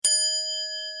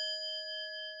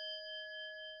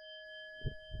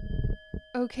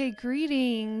Okay,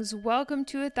 greetings. Welcome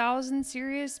to 1,000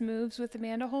 Serious Moves with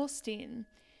Amanda Holstein.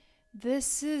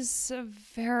 This is a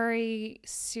very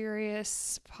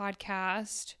serious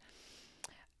podcast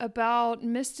about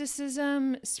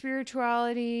mysticism,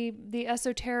 spirituality, the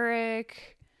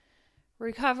esoteric,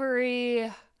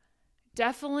 recovery,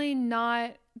 definitely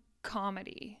not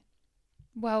comedy.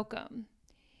 Welcome.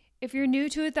 If you're new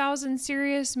to 1,000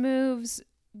 Serious Moves,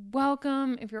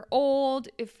 welcome. If you're old,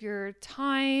 if your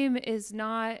time is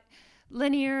not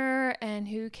linear and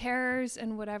who cares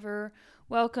and whatever,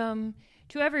 welcome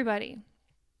to everybody.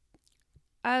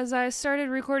 As I started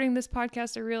recording this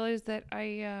podcast, I realized that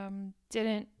I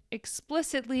didn't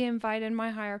explicitly invite in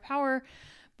my higher power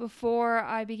before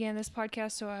I began this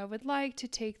podcast, so I would like to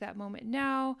take that moment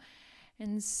now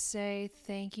and say,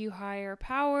 thank you, higher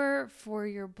power, for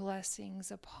your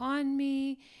blessings upon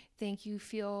me. Thank you,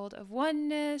 field of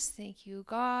oneness. Thank you,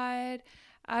 God,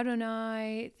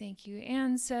 Adonai. Thank you,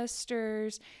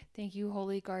 ancestors. Thank you,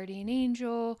 holy guardian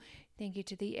angel. Thank you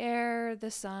to the air, the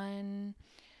sun,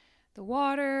 the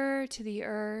water, to the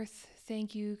earth.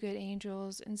 Thank you, good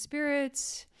angels and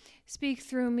spirits. Speak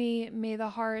through me. May the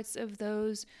hearts of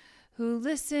those who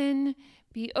listen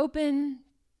be open,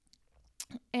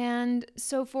 and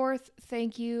so forth.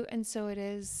 Thank you, and so it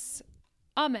is.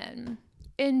 Amen.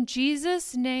 In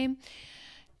Jesus' name.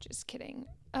 Just kidding.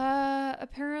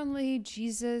 Apparently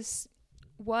Jesus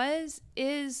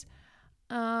is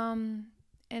an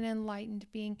enlightened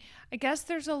being. I guess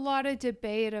there's a lot of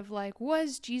debate of like,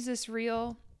 was Jesus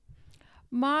real?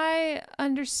 My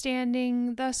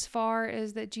understanding thus far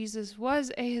is that Jesus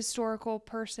was a historical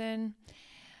person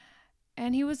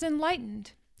and he was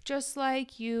enlightened, just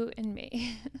like you and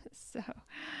me. So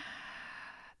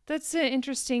that's an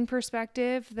interesting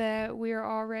perspective, that we are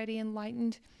already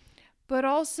enlightened. But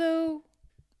also,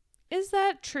 is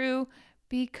that true?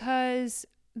 Because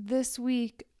this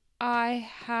week I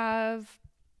have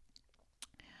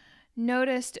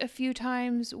noticed a few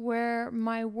times where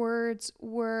my words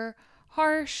were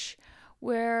harsh,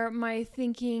 where my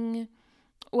thinking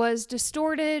was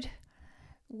distorted,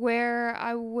 where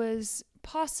I was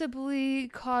possibly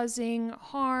causing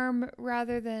harm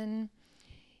rather than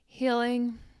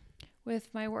healing with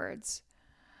my words.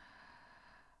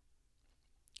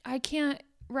 I can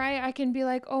be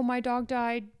like, oh, my dog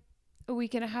died a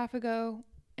week and a half ago,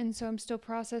 and so I'm still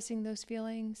processing those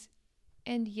feelings.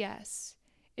 And yes,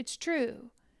 it's true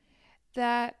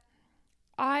that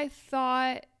I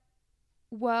thought,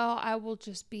 well, I will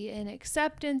just be in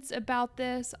acceptance about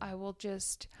this.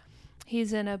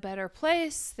 He's in a better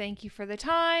place. Thank you for the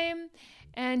time.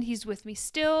 And he's with me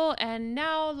still. And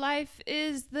now life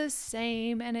is the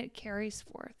same, and it carries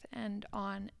forth and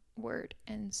onward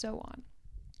and so on.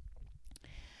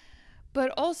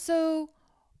 But also,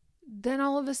 then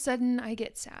all of a sudden I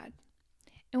get sad.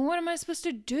 And what am I supposed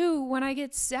to do when I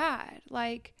get sad?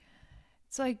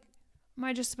 It's like, am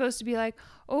I just supposed to be like,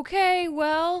 okay,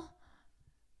 well,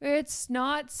 it's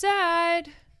not sad.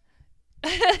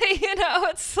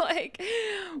 It's like,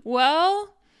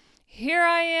 well, here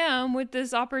I am with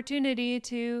this opportunity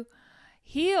to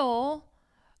heal.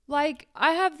 Like,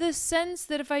 I have this sense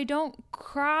that if I don't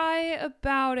cry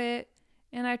about it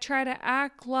and I try to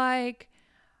act like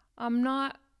I'm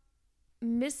not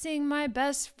missing my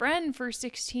best friend for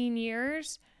 16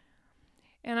 years,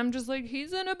 and I'm just like,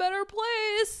 he's in a better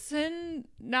place, and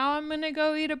now I'm gonna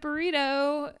go eat a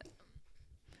burrito,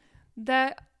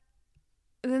 that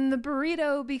then the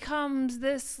burrito becomes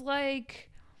this like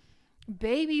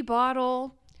baby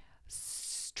bottle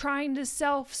trying to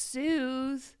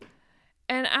self-soothe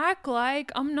and act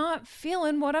like I'm not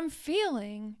feeling what I'm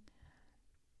feeling.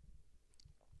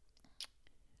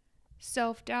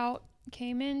 Self-doubt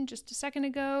came in just a second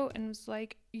ago and was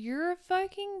like, you're a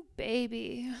fucking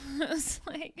baby. I was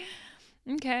like,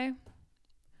 okay.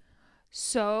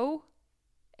 So,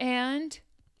 and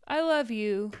I love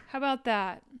you. How about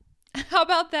that? How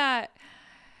about that?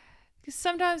 Because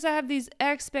sometimes I have these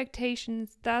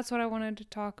expectations. That's what I wanted to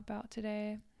talk about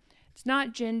today. It's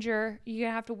not Ginger. You're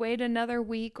going to have to wait another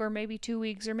week or maybe 2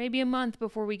 weeks or maybe a month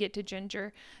before we get to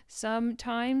Ginger.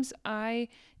 Sometimes I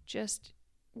just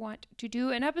want to do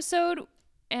an episode,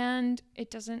 and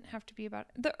it doesn't have to be about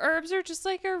it. The herbs are just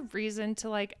like a reason to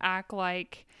like act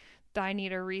like I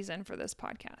need a reason for this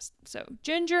podcast. So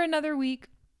Ginger, another week.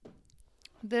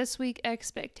 This week,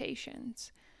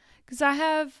 expectations.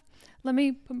 Because let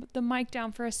me put the mic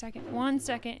down for a second. 1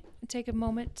 second. Take a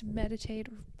moment to meditate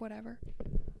or whatever.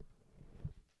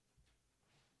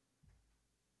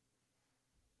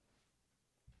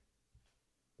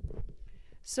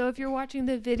 So if you're watching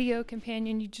the video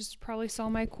companion, you just probably saw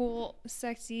my cool,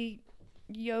 sexy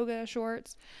yoga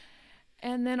shorts.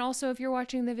 And then also, if you're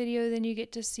watching the video, then you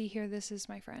get to see here, this is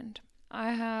my friend.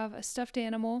 I have a stuffed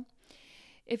animal.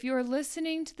 If you're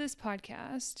listening to this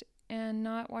podcast and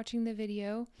not watching the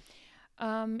video,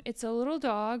 it's a little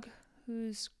dog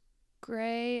who's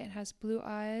gray and has blue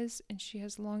eyes, and she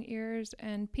has long ears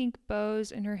and pink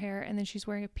bows in her hair, and then she's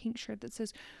wearing a pink shirt that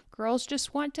says, "Girls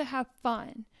just want to have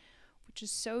fun," which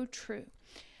is so true.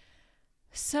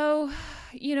 So,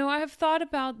 I've thought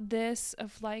about this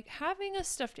of like having a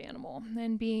stuffed animal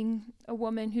and being a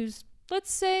woman who's,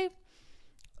 let's say,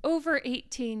 over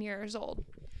 18 years old.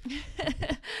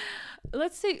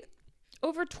 Let's say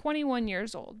over 21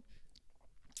 years old.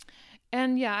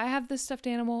 And yeah, I have this stuffed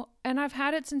animal, and I've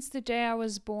had it since the day I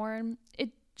was born.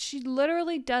 She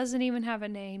literally doesn't even have a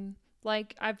name.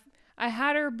 Like I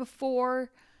had her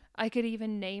before I could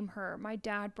even name her. My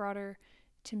dad brought her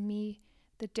to me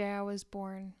the day I was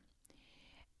born.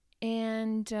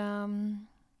 And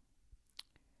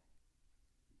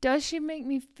does she make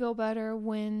me feel better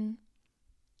when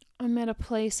I'm at a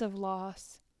place of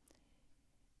loss?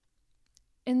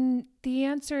 And the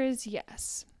answer is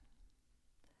yes.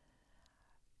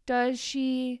 Does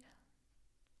she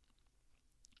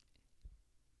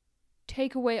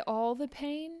take away all the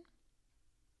pain?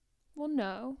 Well,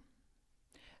 no.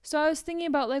 So I was thinking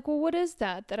about like, well, what is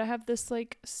that I have this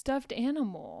like stuffed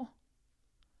animal?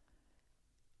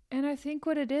 And I think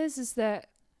what it is that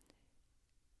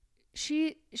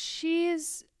she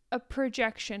is a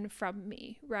projection from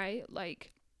me, right?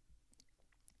 Like,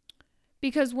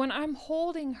 because when I'm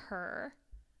holding her,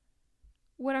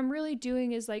 what I'm really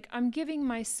doing is like, I'm giving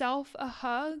myself a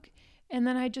hug, and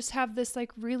then I just have this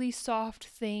like really soft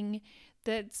thing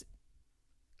that's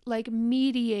like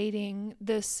mediating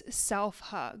this self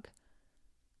hug.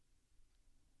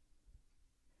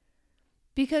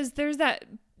 Because there's that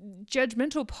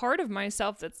judgmental part of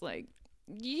myself that's like,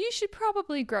 you should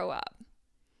probably grow up.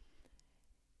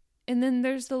 And then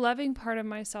there's the loving part of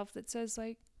myself that says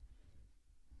like,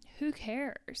 who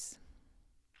cares?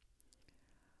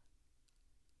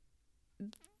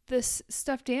 This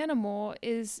stuffed animal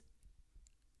is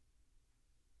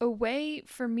a way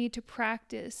for me to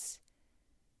practice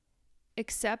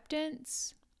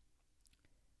acceptance,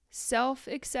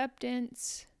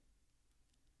 self-acceptance,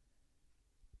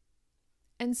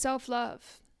 and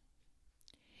self-love.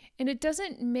 And it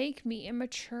doesn't make me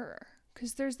immature,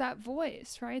 because there's that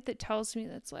voice, right, that tells me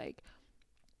that's like,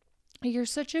 you're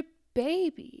such a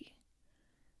baby.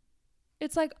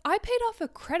 It's like, I paid off a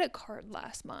credit card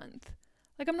last month.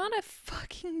 Like, I'm not a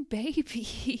fucking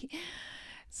baby.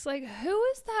 It's like, who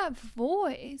is that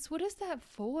voice? What is that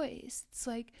voice? It's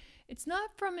like, it's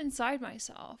not from inside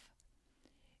myself.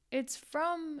 It's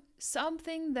from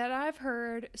something that I've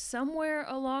heard somewhere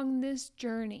along this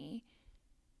journey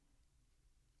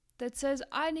that says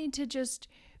I need to just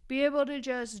be able to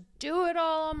just do it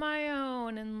all on my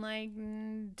own and like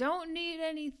don't need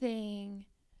anything.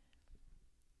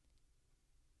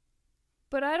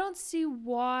 But I don't see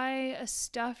why a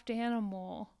stuffed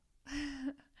animal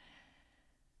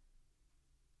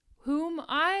whom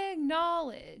I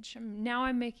acknowledge, now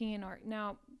I'm making an art,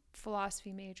 now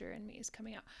philosophy major in me is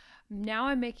coming out. Now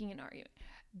I'm making an argument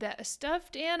that a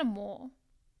stuffed animal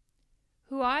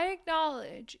who I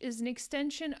acknowledge is an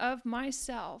extension of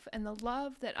myself and the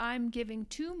love that I'm giving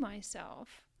to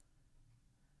myself,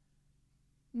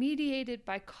 mediated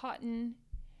by cotton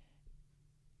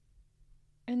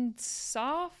and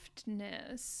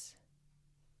softness.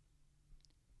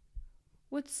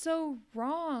 What's so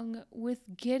wrong with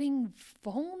getting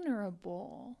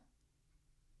vulnerable?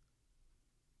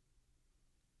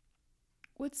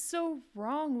 What's so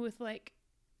wrong with like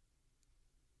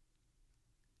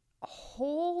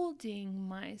holding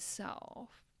myself?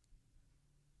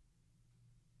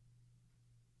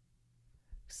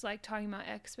 It's like talking about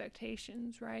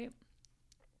expectations, right?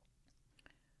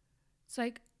 It's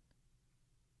like,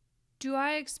 do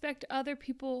I expect other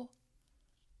people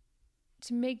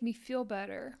to make me feel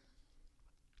better?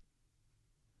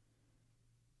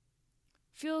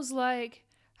 Feels like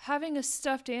having a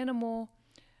stuffed animal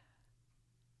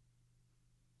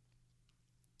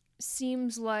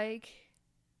seems like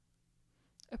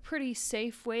a pretty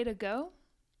safe way to go,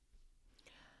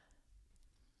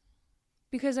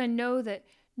 because I know that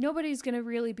nobody's going to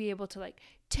really be able to like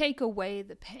take away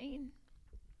the pain.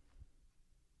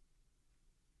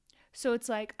 So it's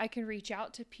like I can reach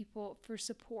out to people for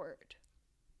support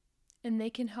and they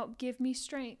can help give me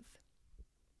strength.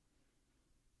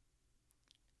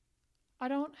 I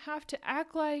don't have to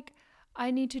act like I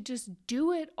need to just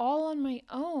do it all on my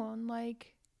own.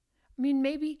 Like, I mean,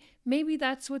 maybe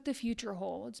that's what the future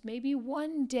holds. Maybe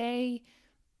one day,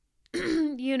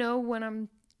 when I'm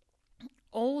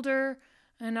older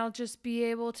and I'll just be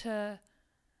able to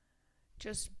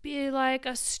just be like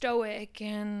a stoic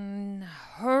and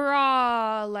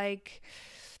hurrah, like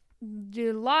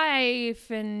the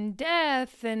life and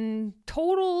death and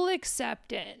total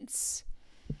acceptance.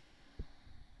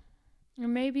 Or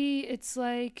maybe it's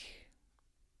like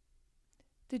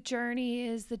the journey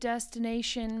is the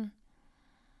destination.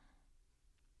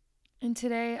 And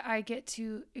today I get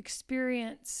to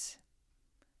experience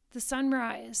the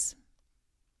sunrise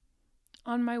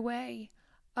on my way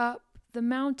up the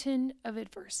mountain of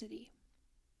adversity.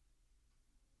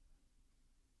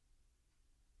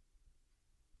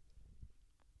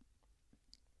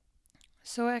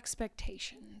 So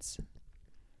expectations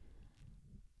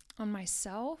on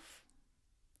myself,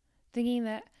 thinking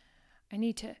that I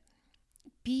need to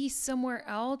be somewhere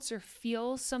else or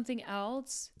feel something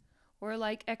else, or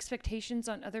like expectations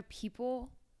on other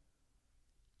people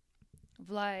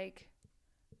of like,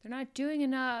 they're not doing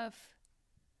enough.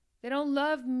 They don't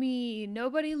love me.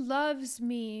 Nobody loves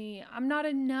me. I'm not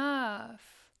enough.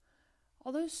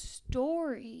 All those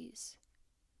stories.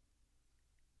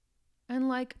 And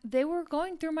like, they were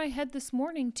going through my head this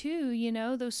morning too, you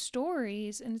know, those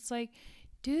stories. And it's like,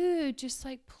 dude, just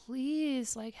like,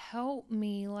 please, like, help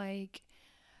me. Like,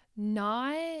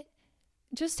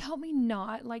 just help me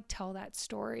not like tell that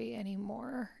story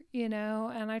anymore, you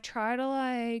know? And I try to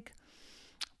like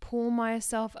pull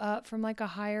myself up from like a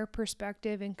higher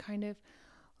perspective and kind of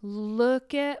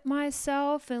look at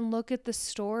myself and look at the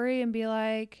story and be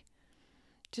like,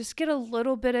 just get a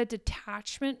little bit of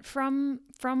detachment from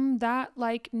that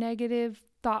like negative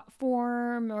thought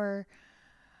form or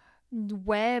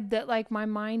web that like my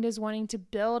mind is wanting to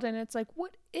build. And it's like,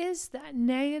 what is that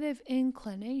negative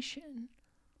inclination?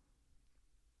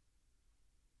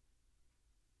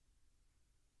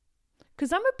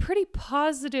 Because I'm a pretty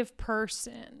positive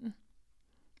person,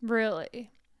 really.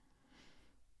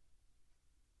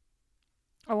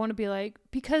 I want to be like,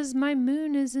 because my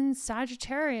moon is in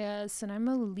Sagittarius and I'm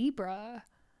a Libra.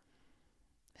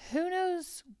 Who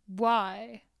knows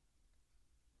why?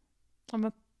 I'm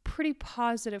a pretty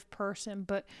positive person,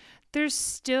 but there's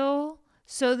still,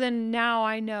 so then now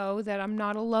I know that I'm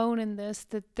not alone in this,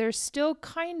 that there still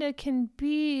kind of can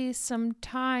be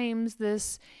sometimes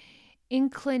this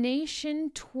inclination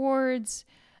towards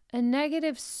a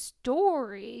negative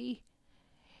story,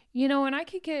 you know, and I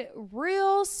could get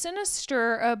real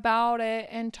sinister about it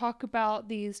and talk about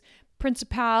these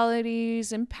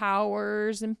principalities and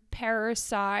powers and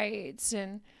parasites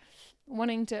and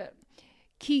wanting to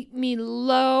keep me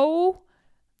low,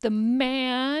 the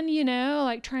man, you know,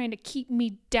 like trying to keep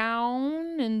me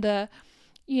down, and the,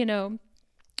 you know,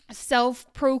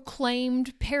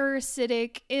 self-proclaimed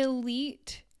parasitic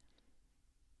elite.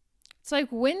 It's like,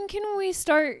 when can we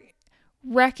start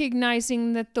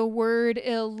recognizing that the word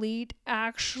elite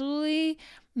actually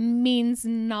means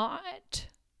not?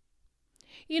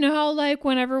 You know how like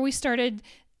whenever we started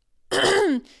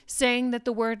saying that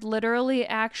the word literally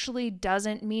actually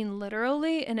doesn't mean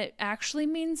literally, and it actually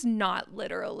means not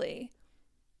literally.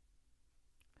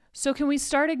 So can we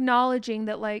start acknowledging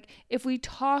that like if we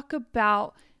talk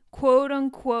about quote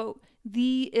unquote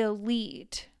the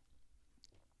elite,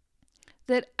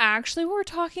 that actually we're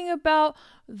talking about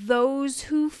those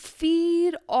who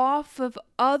feed off of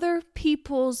other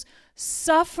people's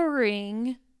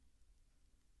suffering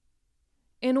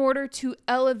in order to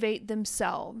elevate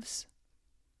themselves.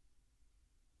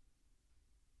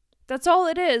 That's all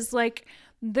it is. Like,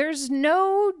 there's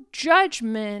no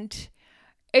judgment.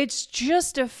 It's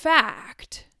just a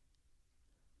fact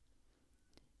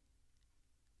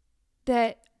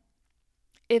that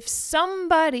if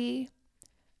somebody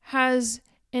has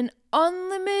an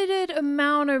unlimited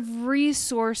amount of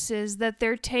resources that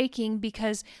they're taking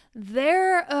because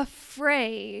they're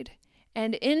afraid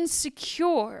and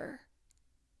insecure,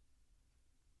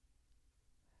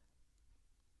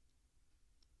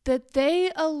 that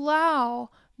they allow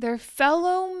their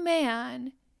fellow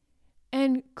man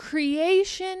and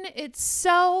creation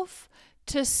itself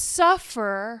to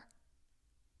suffer,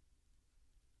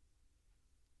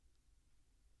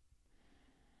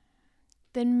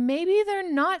 then maybe they're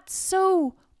not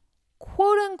so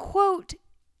quote unquote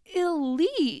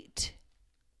elite.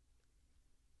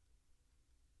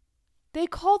 They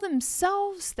call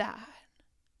themselves that.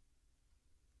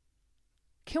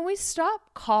 Can we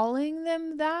stop calling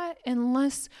them that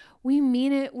unless we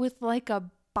mean it with like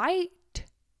a bite?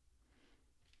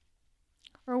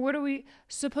 Or what are we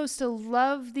supposed to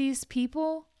love these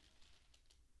people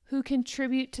who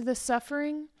contribute to the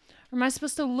suffering? Or am I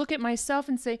supposed to look at myself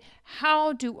and say,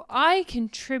 how do I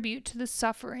contribute to the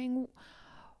suffering?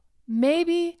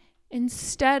 Maybe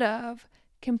instead of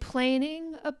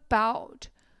complaining about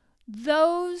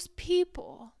those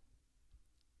people,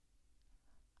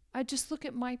 I just look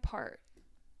at my part.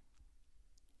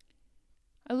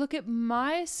 I look at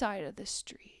my side of the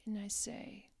street and I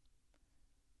say,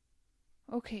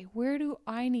 okay, where do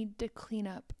I need to clean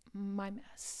up my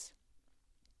mess?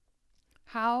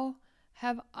 How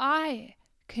have I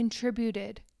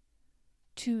contributed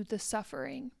to the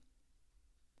suffering?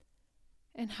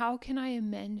 And how can I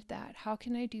amend that? How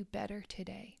can I do better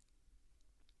today?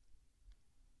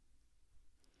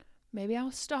 Maybe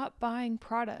I'll stop buying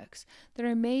products that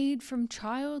are made from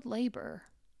child labor.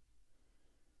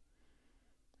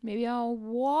 Maybe I'll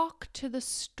walk to the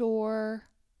store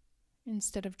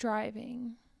instead of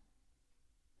driving.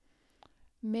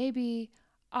 Maybe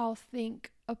I'll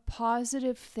think a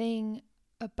positive thing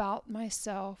about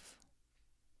myself.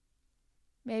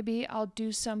 Maybe I'll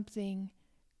do something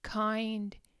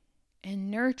kind and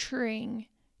nurturing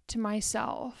to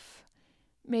myself.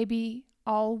 Maybe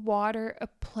I'll water a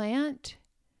plant.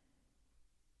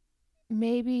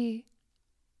 Maybe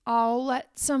I'll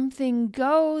let something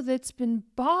go that's been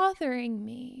bothering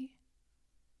me.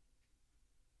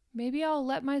 Maybe I'll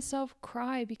let myself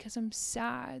cry because I'm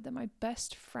sad that my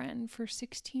best friend for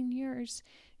 16 years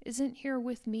isn't here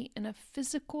with me in a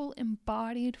physical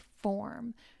embodied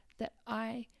form that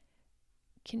I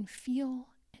can feel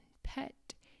and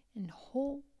pet and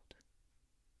hold.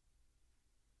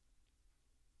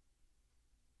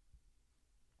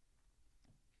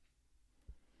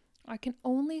 I can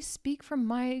only speak from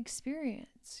my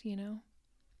experience,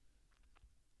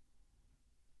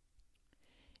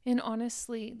 And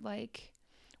honestly,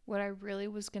 what I really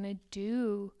was going to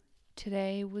do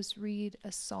today was read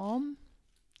a psalm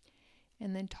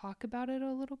and then talk about it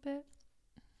a little bit.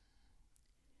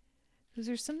 Because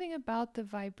there's something about the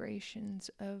vibrations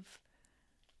of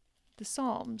the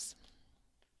psalms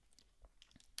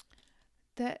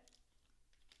that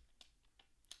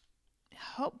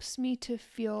helps me to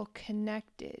feel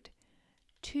connected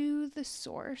to the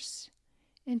source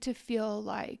and to feel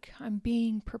like I'm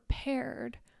being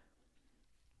prepared.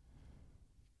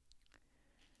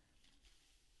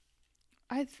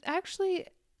 I'm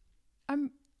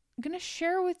going to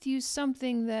share with you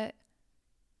something that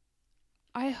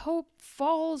I hope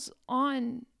falls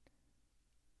on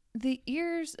the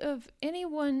ears of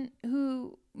anyone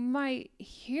who might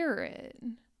hear it.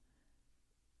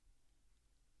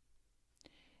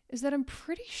 Is that I'm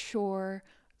pretty sure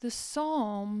the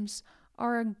Psalms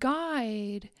are a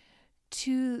guide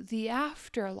to the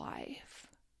afterlife.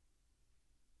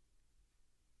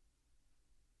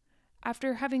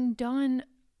 After having done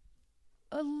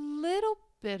a little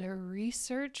bit of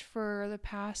research for the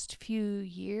past few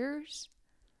years,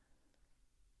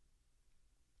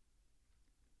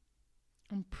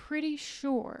 I'm pretty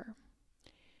sure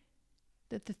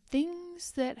that the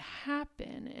things that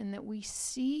happen and that we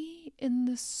see in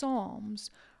the Psalms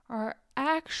are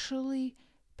actually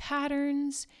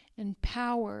patterns and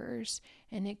powers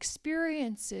and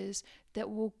experiences that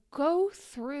we'll go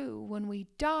through when we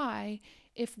die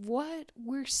if what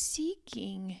we're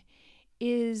seeking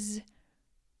is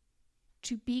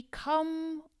to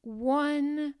become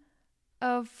one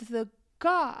of the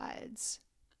gods.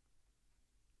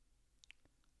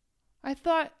 I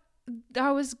thought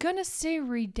I was going to say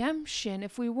redemption.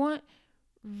 If we want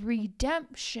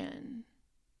redemption,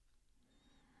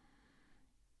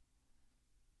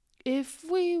 if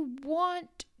we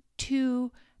want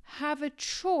to have a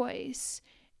choice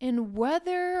in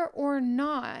whether or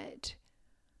not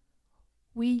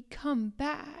we come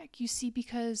back, you see,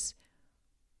 because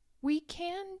we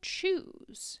can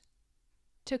choose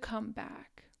to come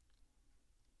back.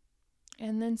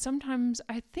 And then sometimes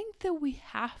I think that we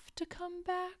have to come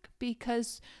back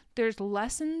because there's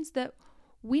lessons that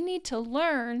we need to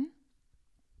learn.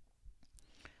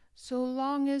 So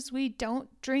long as we don't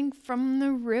drink from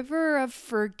the river of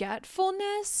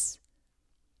forgetfulness.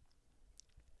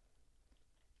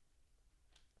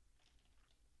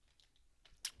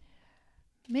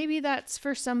 Maybe that's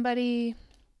for somebody.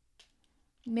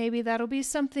 Maybe that'll be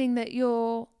something that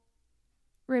you'll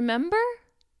remember.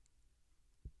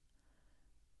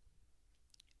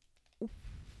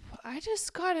 I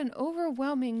just got an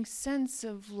overwhelming sense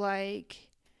of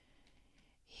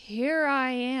here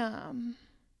I am.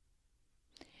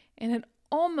 And it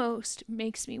almost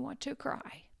makes me want to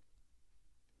cry.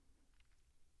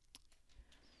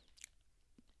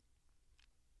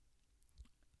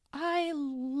 I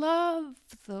love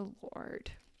the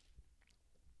Lord.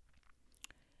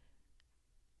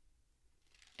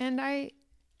 And I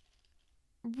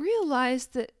realize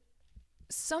that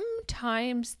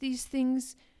sometimes these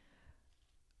things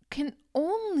can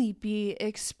only be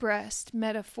expressed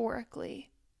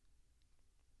metaphorically.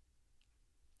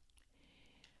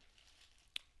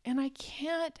 And I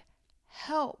can't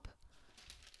help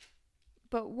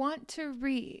but want to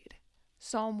read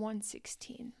Psalm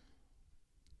 116,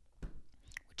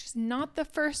 which is not the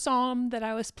first psalm that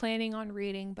I was planning on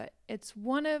reading, but it's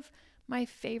one of my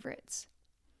favorites.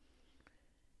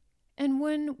 And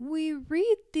when we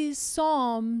read these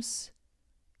psalms,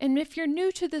 and if you're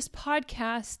new to this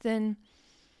podcast, then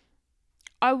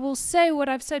I will say what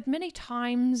I've said many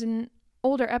times in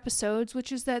older episodes,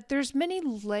 which is that there's many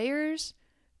layers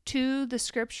to the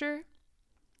scripture,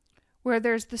 where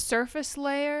there's the surface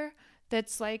layer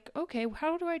that's like, okay,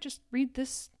 how do I just read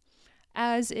this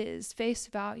as is, face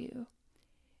value?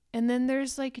 And then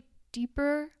there's like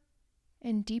deeper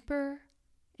and deeper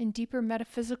and deeper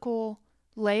metaphysical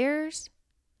layers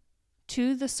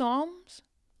to the Psalms.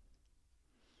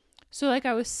 So like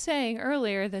I was saying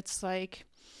earlier, that's like,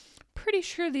 pretty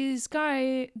sure these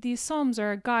Psalms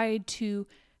are a guide to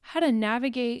how to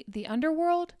navigate the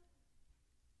underworld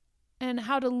and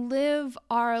how to live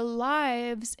our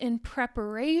lives in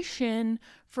preparation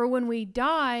for when we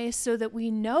die, so that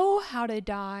we know how to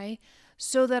die,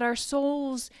 so that our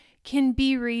souls can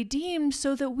be redeemed,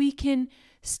 so that we can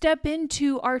step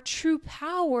into our true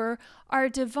power, our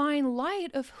divine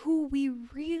light of who we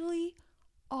really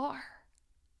are.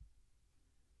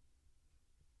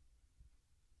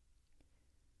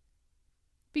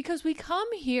 Because we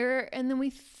come here and then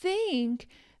we think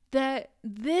that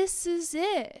this is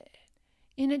it.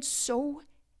 And it's so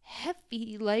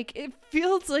heavy. Like, it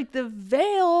feels like the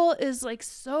veil is like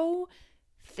so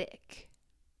thick.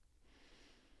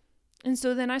 And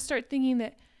so then I start thinking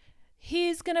that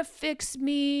he's going to fix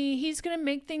me. He's going to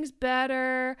make things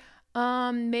better.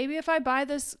 Maybe if I buy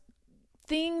this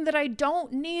thing that I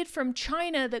don't need from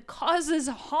China that causes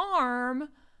harm,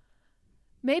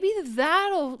 maybe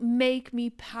that'll make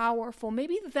me powerful.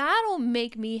 Maybe that'll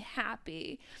make me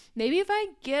happy. Maybe if I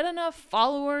get enough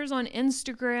followers on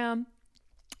Instagram,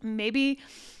 maybe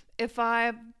if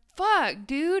I,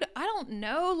 dude, I don't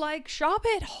know, like shop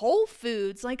at Whole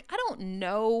Foods. Like, I don't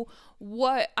know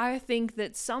what I think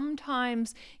that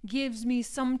sometimes gives me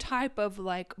some type of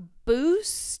like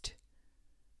boost.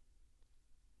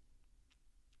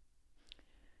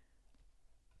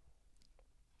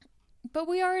 But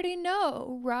we already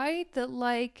know, right? That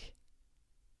like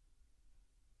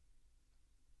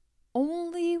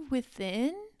only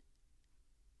within.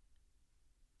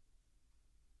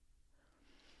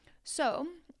 So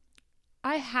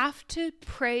I have to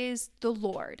praise the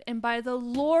Lord. And by the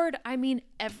Lord, I mean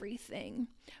everything.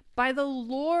 By the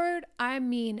Lord, I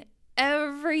mean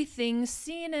everything,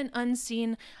 seen and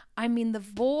unseen. I mean the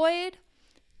void.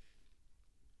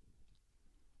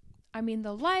 I mean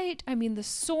the light. I mean the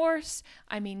source.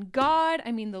 I mean God.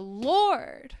 I mean the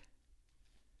Lord.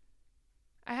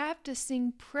 I have to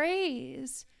sing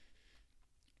praise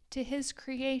to his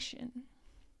creation.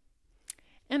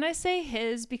 And I say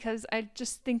his because I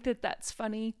just think that that's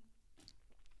funny.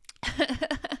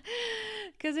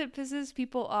 Because it pisses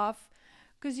people off.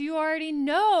 Because you already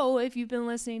know, if you've been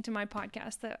listening to my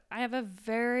podcast, that I have a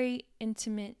very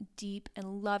intimate, deep,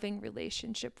 and loving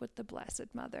relationship with the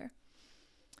Blessed Mother.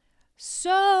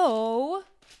 So,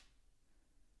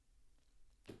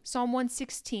 Psalm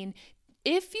 116,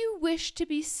 if you wish to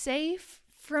be safe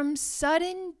from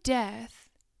sudden death,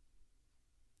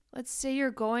 let's say you're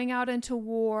going out into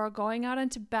war, going out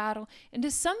into battle,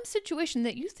 into some situation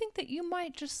that you think that you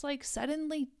might just like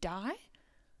suddenly die,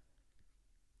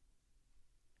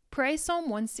 pray Psalm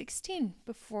 116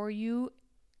 before you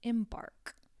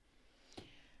embark.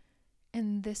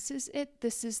 And this is it.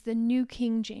 This is the New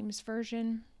King James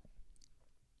Version.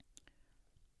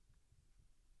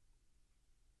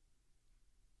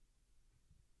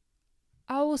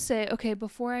 I will say, okay,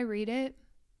 before I read it,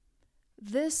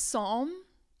 this psalm,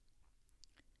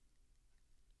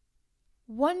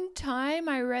 one time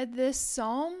I read this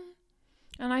psalm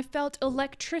and I felt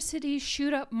electricity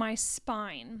shoot up my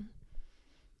spine.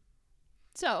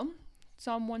 So,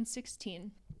 Psalm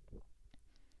 116.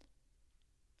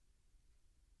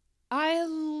 I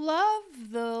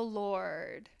love the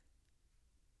Lord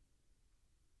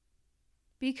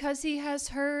because he has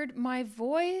heard my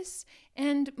voice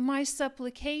and my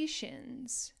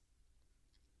supplications.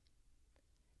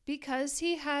 Because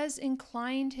he has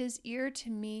inclined his ear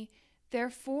to me,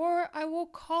 therefore I will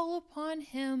call upon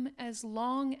him as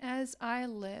long as I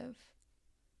live.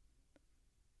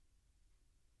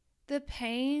 The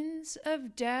pains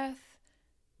of death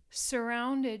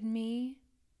surrounded me,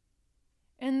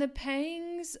 and the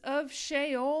pangs of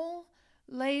Sheol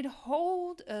laid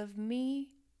hold of me.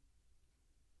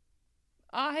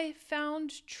 I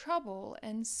found trouble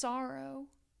and sorrow.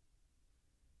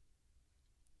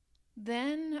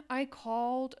 Then I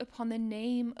called upon the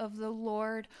name of the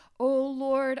Lord. O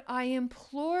Lord, I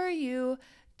implore you,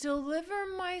 deliver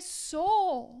my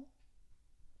soul.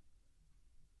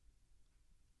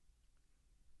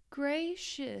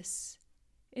 Gracious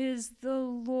is the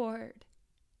Lord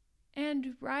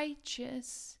and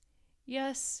righteous.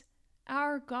 Yes,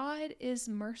 our God is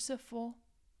merciful.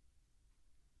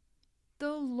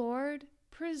 The Lord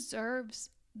preserves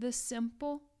the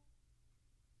simple.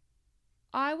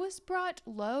 I was brought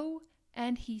low,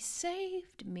 and he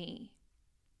saved me.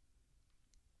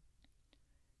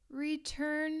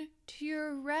 Return to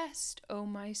your rest, O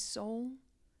my soul,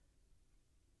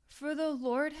 for the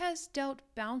Lord has dealt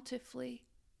bountifully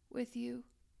with you.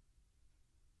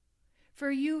 For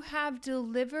you have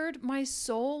delivered my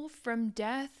soul from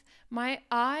death, my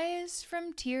eyes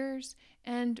from tears,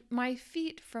 and my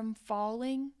feet from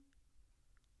falling.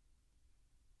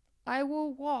 I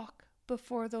will walk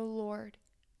before the Lord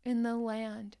in the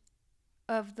land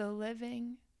of the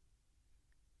living.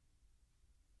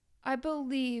 I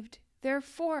believed,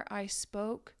 therefore I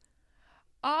spoke.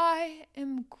 I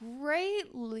am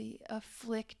greatly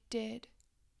afflicted.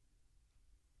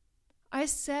 I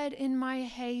said in my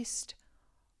haste,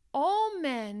 all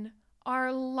men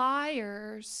are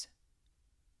liars.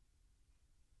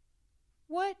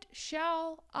 What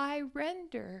shall I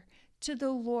render to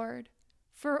the Lord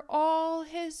for all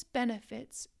his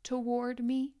benefits toward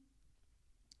me?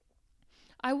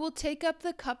 I will take up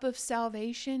the cup of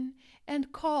salvation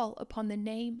and call upon the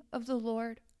name of the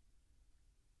Lord.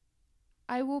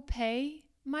 I will pay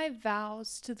my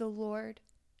vows to the Lord,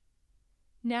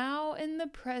 now in the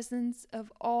presence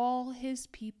of all his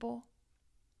people.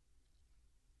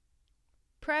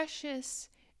 Precious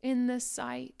in the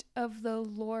sight of the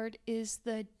Lord is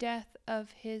the death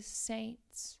of his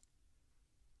saints.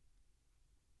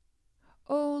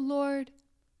 O Lord,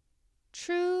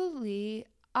 truly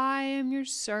I am your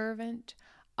servant.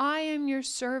 I am your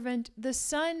servant, the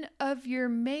son of your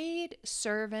maid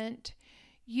servant.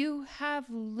 You have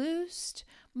loosed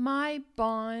my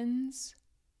bonds.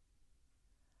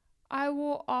 I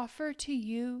will offer to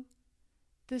you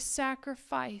the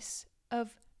sacrifice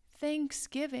of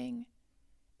thanksgiving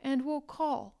and will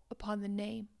call upon the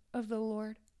name of the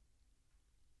Lord.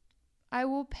 I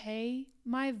will pay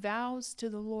my vows to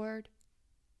the Lord,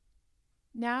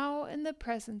 now in the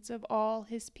presence of all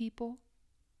his people,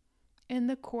 in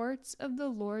the courts of the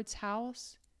Lord's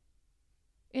house,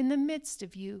 in the midst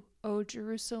of you, O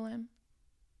Jerusalem.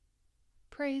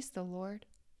 Praise the Lord.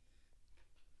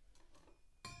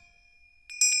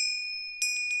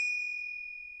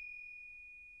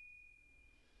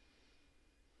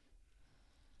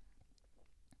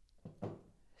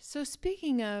 So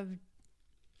speaking of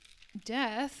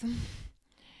death,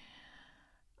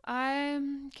 I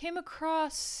came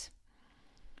across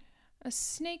a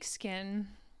snakeskin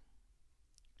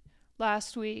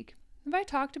last week. Have I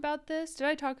talked about this? Did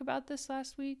I talk about this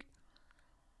last week?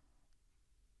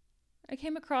 I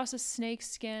came across a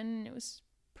snakeskin. It was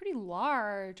pretty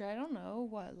large. I don't know,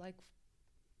 like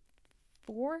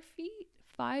 4 feet,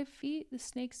 5 feet, the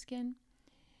snakeskin.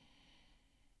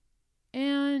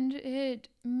 And it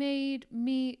made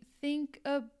me think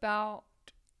about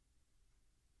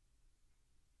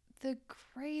the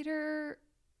greater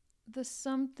the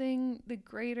something, the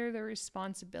greater the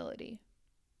responsibility.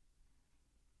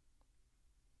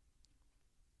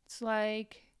 It's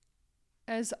like,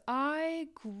 as I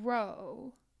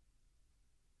grow,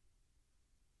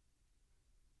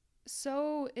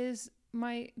 so is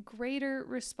my greater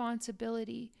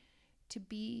responsibility to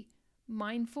be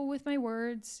mindful with my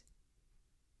words,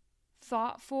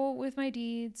 thoughtful with my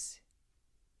deeds,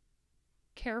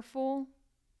 careful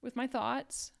with my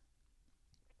thoughts.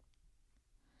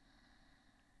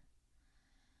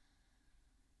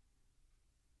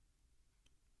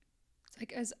 It's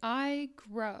like, as I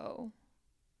grow,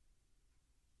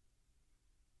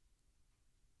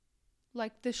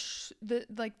 like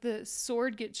the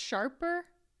sword gets sharper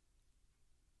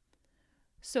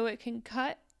so it can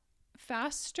cut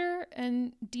faster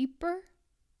and deeper.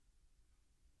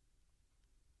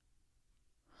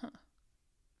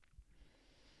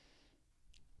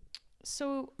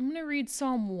 So I'm going to read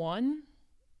Psalm 1,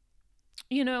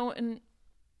 and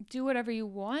do whatever you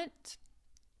want.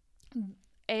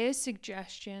 A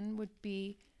suggestion would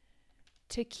be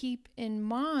to keep in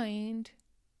mind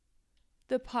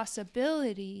the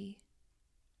possibility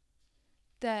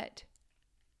that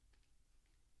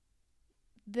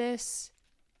this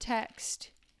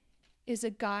text is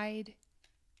a guide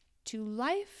to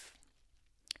life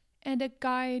and a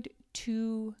guide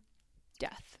to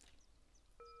death.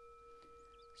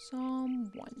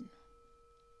 Psalm 1.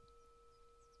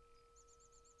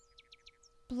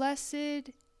 Blessed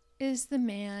is the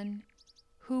man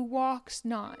who walks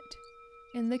not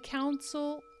in the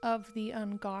counsel of the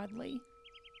ungodly,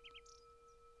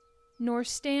 nor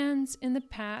stands in the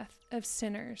path of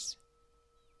sinners,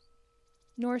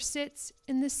 nor sits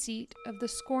in the seat of the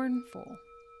scornful.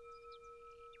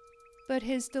 But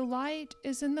his delight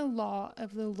is in the law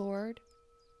of the Lord,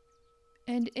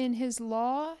 and in his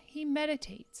law he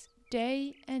meditates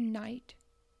day and night.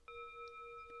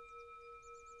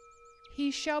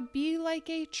 He shall be like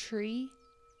a tree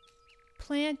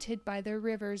planted by the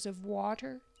rivers of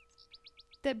water,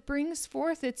 that brings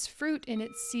forth its fruit in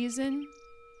its season,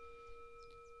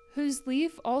 whose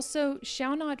leaf also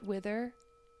shall not wither,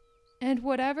 and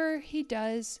whatever he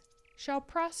does shall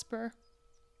prosper.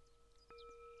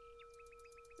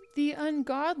 The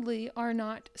ungodly are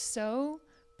not so,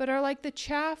 but are like the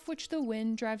chaff which the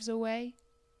wind drives away.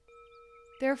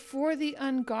 Therefore the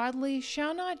ungodly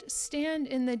shall not stand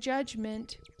in the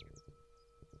judgment,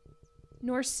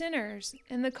 nor sinners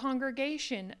in the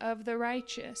congregation of the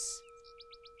righteous.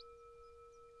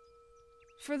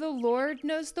 For the Lord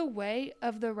knows the way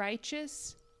of the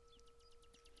righteous,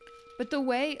 but the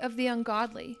way of the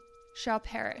ungodly shall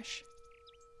perish.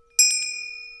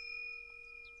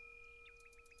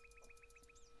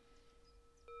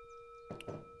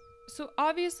 So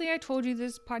obviously I told you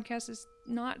this podcast is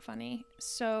not funny.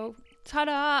 So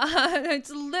ta-da, it's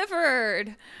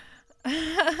delivered.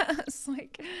 It's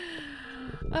like,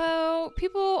 oh,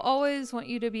 people always want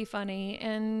you to be funny.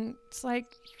 And it's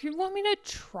like, you want me to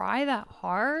try that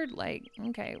hard? Like,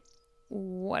 okay,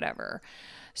 whatever.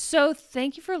 So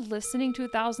thank you for listening to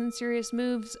 1,000 Serious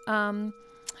Moves.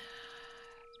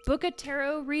 Book a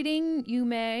tarot reading you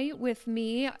may with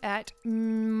me at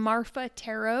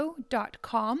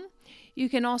marfatarot.com. You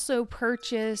can also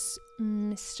purchase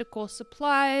Mystical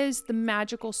Supplies, the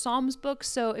Magical Psalms book.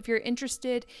 So if you're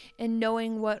interested in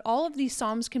knowing what all of these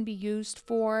psalms can be used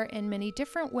for in many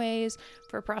different ways,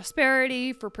 for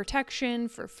prosperity, for protection,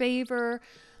 for favor,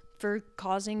 for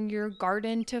causing your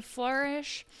garden to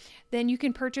flourish, then you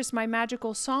can purchase my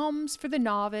Magical Psalms for the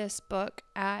Novice book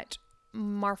at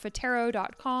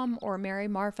marfatarot.com or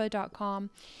marymarfa.com.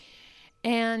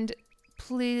 And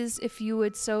please, if you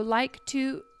would so like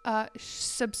to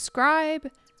subscribe,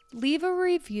 leave a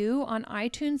review on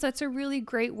iTunes. That's a really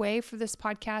great way for this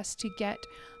podcast to get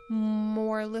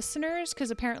more listeners,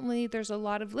 because apparently there's a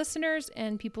lot of listeners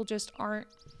and people just haven't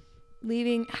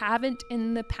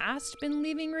in the past been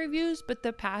leaving reviews, but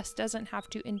the past doesn't have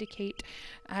to indicate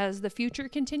as the future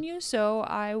continues. So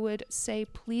I would say,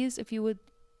 please, if you would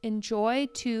enjoy,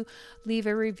 to leave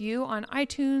a review on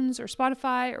iTunes or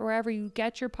Spotify or wherever you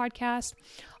get your podcast.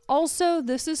 Also,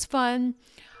 this is fun.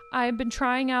 I've been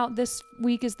trying out, this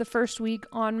week is the first week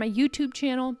on my YouTube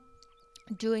channel,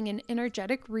 doing an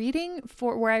energetic reading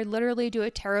for where I literally do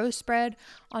a tarot spread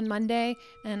on Monday,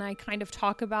 and I kind of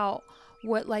talk about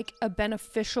what like a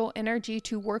beneficial energy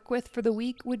to work with for the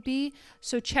week would be.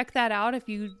 So check that out. If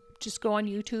you just go on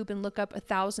YouTube and look up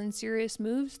 1,000 Serious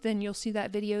Moves, then you'll see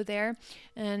that video there.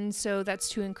 And so that's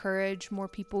to encourage more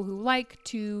people who like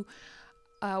to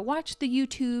watch the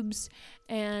YouTubes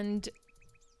and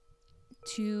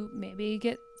to maybe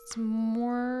get some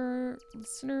more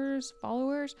listeners,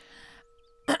 followers,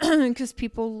 because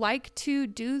people like to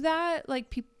do that. Like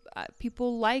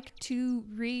people like to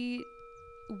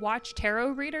watch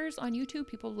tarot readers on YouTube.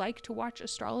 People like to watch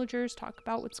astrologers talk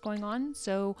about what's going on.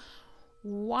 So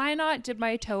why not dip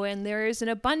my toe in? There is an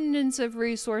abundance of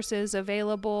resources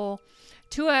available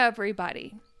to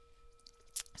everybody.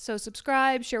 So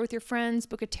subscribe, share with your friends,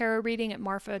 book a tarot reading at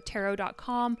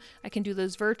marfatarot.com. I can do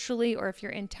those virtually, or if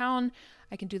you're in town,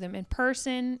 I can do them in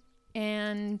person.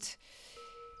 And is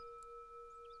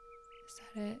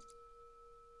that it?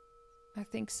 I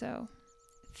think so.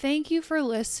 Thank you for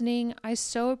listening. I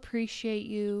so appreciate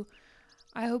you.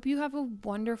 I hope you have a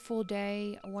wonderful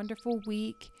day, a wonderful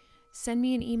week. Send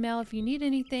me an email if you need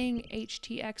anything,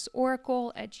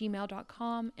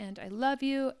 htxoracle@gmail.com. And I love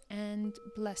you, and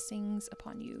blessings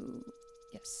upon you.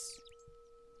 Yes.